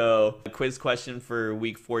 So, a quiz question for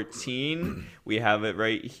week 14. We have it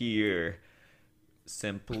right here.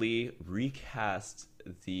 Simply recast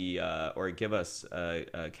or give us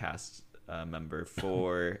a cast member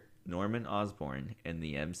for Norman Osborn in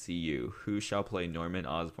the MCU. Who shall play Norman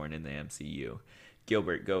Osborn in the MCU?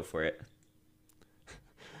 Gilbert, go for it.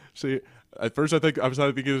 See, at first I was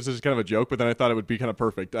thinking this is kind of a joke, but then I thought it would be kind of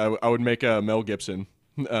perfect. I would make Mel Gibson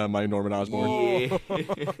my Norman Osborn. Yeah.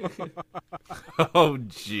 Oh,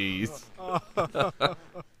 jeez.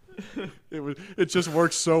 It just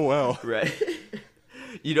works so well. Right.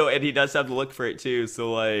 And he does have the look for it too.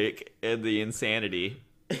 So like, and the insanity.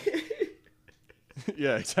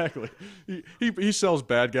 Yeah, exactly. He sells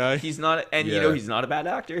bad guy. He's not, and Yeah. he's not a bad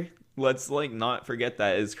actor. Let's like not forget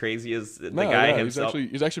that. As crazy as the No, guy yeah, himself,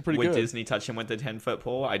 he's actually pretty would good. Disney touch him with a 10-foot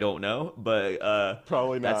pole? I don't know, but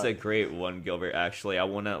Probably not. That's a great one, Gilbert. Actually,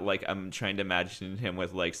 I'm trying to imagine him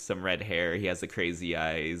with like some red hair. He has the crazy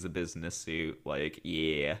eyes, a business suit. Like,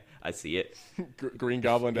 yeah, I see it. Green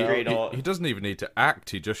Goblin down. Great. He doesn't even need to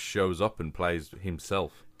act. He just shows up and plays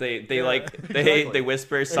himself. They exactly. they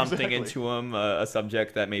whisper something Exactly. into him, a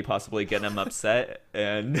subject that may possibly get him upset,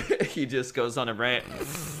 and he just goes on a rant.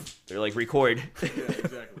 They're like, record. Yeah,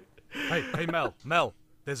 exactly. Hey, Mel.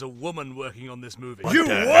 There's a woman working on this movie.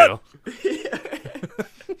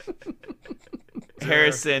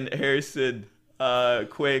 Harrison,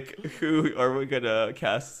 quick, who are we gonna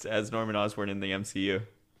cast as Norman Osborn in the MCU?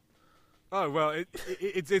 Oh well,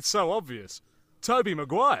 it's so obvious. Tobey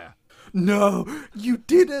Maguire. No, you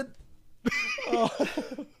didn't.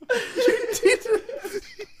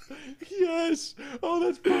 Yes. Oh,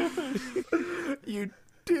 that's perfect. You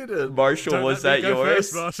didn't. Marshall, Don't was let that me go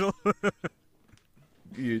yours? first, Marshall.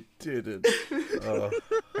 You didn't.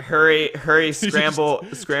 Hurry,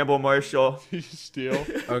 scramble, Marshall. You steal.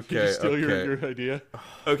 Okay. You steal Okay. your idea.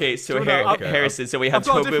 Okay, so No, okay. Harrison. So we have I've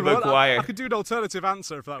got a Tobey different one. Maguire. I could do an alternative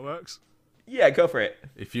answer if that works. Yeah, go for it.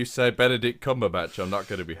 If you say Benedict Cumberbatch, I'm not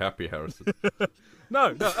going to be happy, Harrison.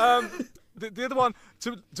 No. The other one,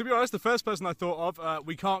 to be honest, the first person I thought of,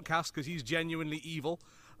 we can't cast because he's genuinely evil.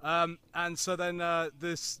 And so then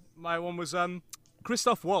my one was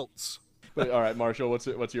Christoph Waltz. But, all right, Marshall,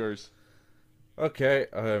 what's yours? Okay,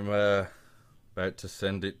 I'm about to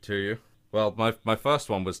send it to you. Well, my first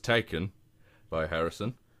one was taken by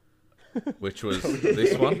Harrison, which was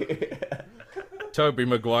this one. Tobey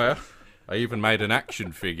Maguire. I even made an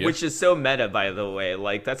action figure. Which is so meta, by the way.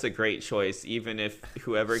 Like, that's a great choice. Even if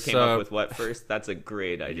whoever came up with what first, that's a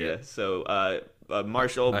great idea. Yeah. So,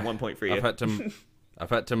 Marshall, 1 point for you. I've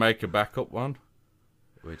had to make a backup one,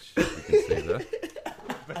 which you can see there.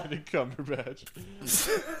 Benedict Cumberbatch.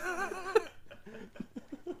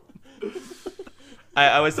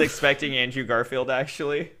 I was expecting Andrew Garfield,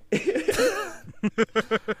 actually.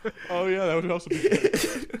 Oh yeah, that would also be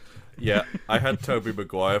good. Yeah, I had Tobey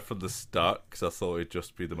Maguire from the start because I thought it'd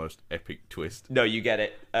just be the most epic twist. No, you get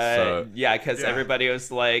it. Yeah, because everybody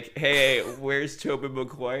was like, "Hey, where's Tobey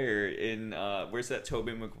Maguire in? Where's that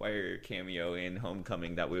Tobey Maguire cameo in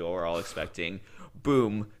Homecoming that we were all expecting?"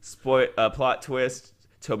 Boom! Plot twist.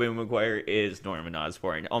 Tobey Maguire is Norman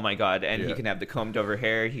Osborn. Oh my god! And he can have the combed over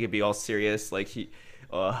hair. He could be all serious, like he.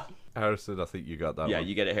 Harrison, I think you got that one. Yeah,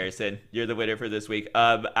 you get it, Harrison. You're the winner for this week.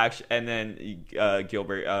 Actually, and then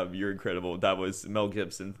Gilbert, you're incredible. That was Mel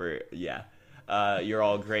Gibson for you're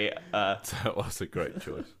all great. That was a great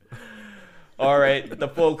choice. All right, the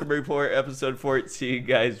Fulcrum Report, episode 14,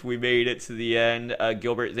 guys. We made it to the end.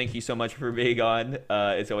 Gilbert, thank you so much for being on.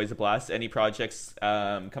 It's always a blast. Any projects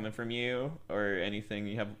coming from you or anything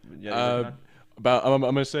you have? I'm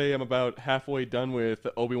gonna say I'm about halfway done with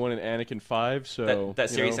Obi-Wan and Anakin 5. So that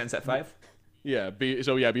series ends at 5. Yeah, be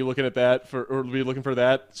looking at that or be looking for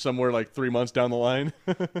that somewhere like 3 months down the line.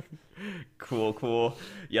 Cool.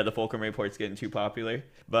 Yeah, the Fulcrum report's getting too popular.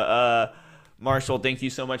 But Marshall, thank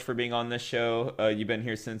you so much for being on this show. You've been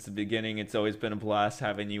here since the beginning. It's always been a blast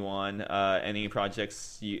having you on. Any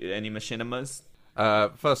projects, any machinimas?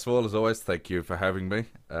 First of all, as always, thank you for having me.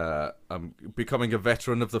 I'm becoming a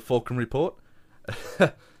veteran of the Fulcrum report.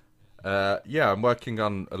 Yeah, I'm working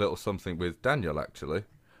on a little something with Daniel, actually.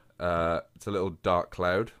 It's a little Dark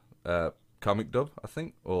Cloud comic dub, I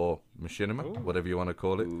think, or machinima, whatever you want to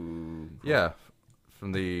call it. Ooh. Yeah,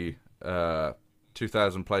 from the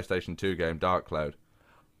 2000 PlayStation 2 game Dark Cloud.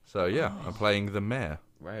 So yeah, I'm playing the mayor.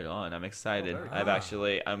 Right on. I'm excited. very I've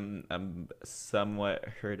actually I'm somewhat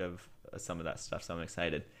heard of some of that stuff, so I'm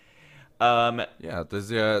excited. Yeah, there's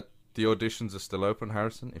the auditions are still open,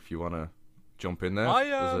 Harrison. If you want to jump in there,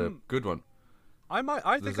 there's a good one. I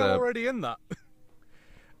think There's I'm already in that.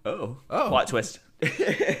 Oh. Oh. Plot twist.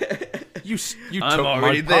 You I'm took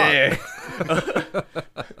already my part. there.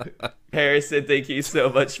 Harrison, thank you so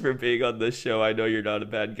much for being on this show. I know you're not a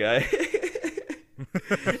bad guy.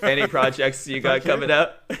 Any projects you got coming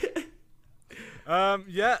up?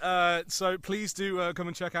 So please do come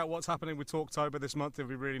and check out what's happening with Talktober this month. It would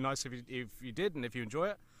be really nice if you did and if you enjoy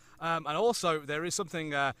it. And also, there is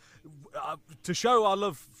something to show our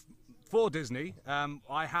love for Disney.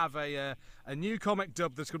 I have a new comic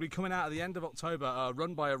dub that's going to be coming out at the end of October,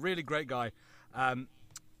 run by a really great guy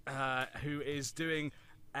who is doing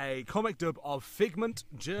a comic dub of Figment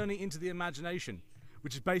Journey into the Imagination,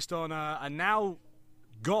 which is based on a now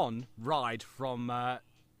gone ride from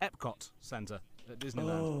Epcot Center at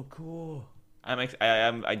Disneyland. Oh, cool.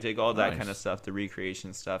 I dig all that Nice. kind of stuff, the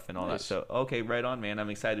recreation stuff and all that. Nice. So, okay, right on, man. I'm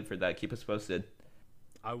excited for that. Keep us posted.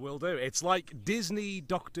 I will do. It's like Disney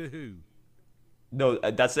Doctor Who. No,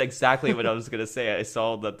 that's exactly what I was gonna say. I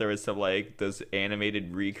saw that there was some like those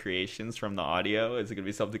animated recreations from the audio. Is it gonna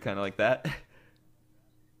be something kind of like that?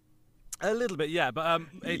 A little bit, yeah. But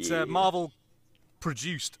it's Yeah. Marvel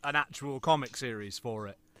produced an actual comic series for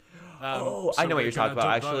it. I know so what we're you're talking gonna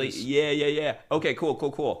about. dub Actually, those. yeah. Okay,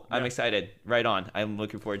 cool. I'm Yeah. excited. Right on. I'm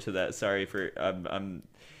looking forward to that. Sorry for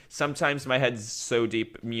sometimes my head's so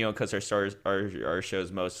deep, because our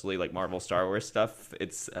show's mostly like Marvel, Star Wars stuff.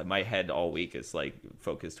 It's my head all week is like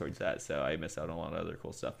focused towards that, so I miss out on a lot of other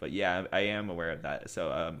cool stuff. But yeah, I am aware of that.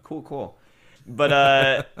 So cool.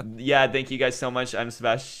 But yeah, thank you guys so much. I'm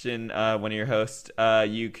Sebastian, one of your hosts.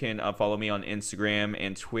 You can follow me on Instagram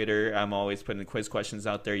and Twitter. I'm always putting quiz questions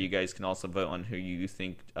out there. You guys can also vote on who you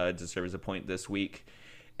think deserves a point this week.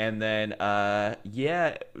 And then,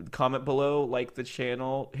 yeah, comment below, like the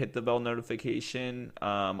channel, hit the bell notification,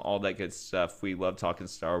 all that good stuff. We love talking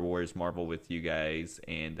Star Wars, Marvel with you guys,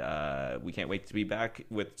 and we can't wait to be back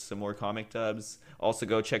with some more comic dubs. Also,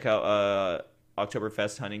 go check out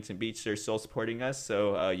Oktoberfest Huntington Beach. They're still supporting us,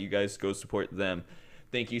 so you guys go support them.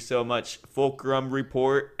 Thank you so much. Fulcrum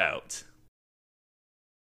Report out.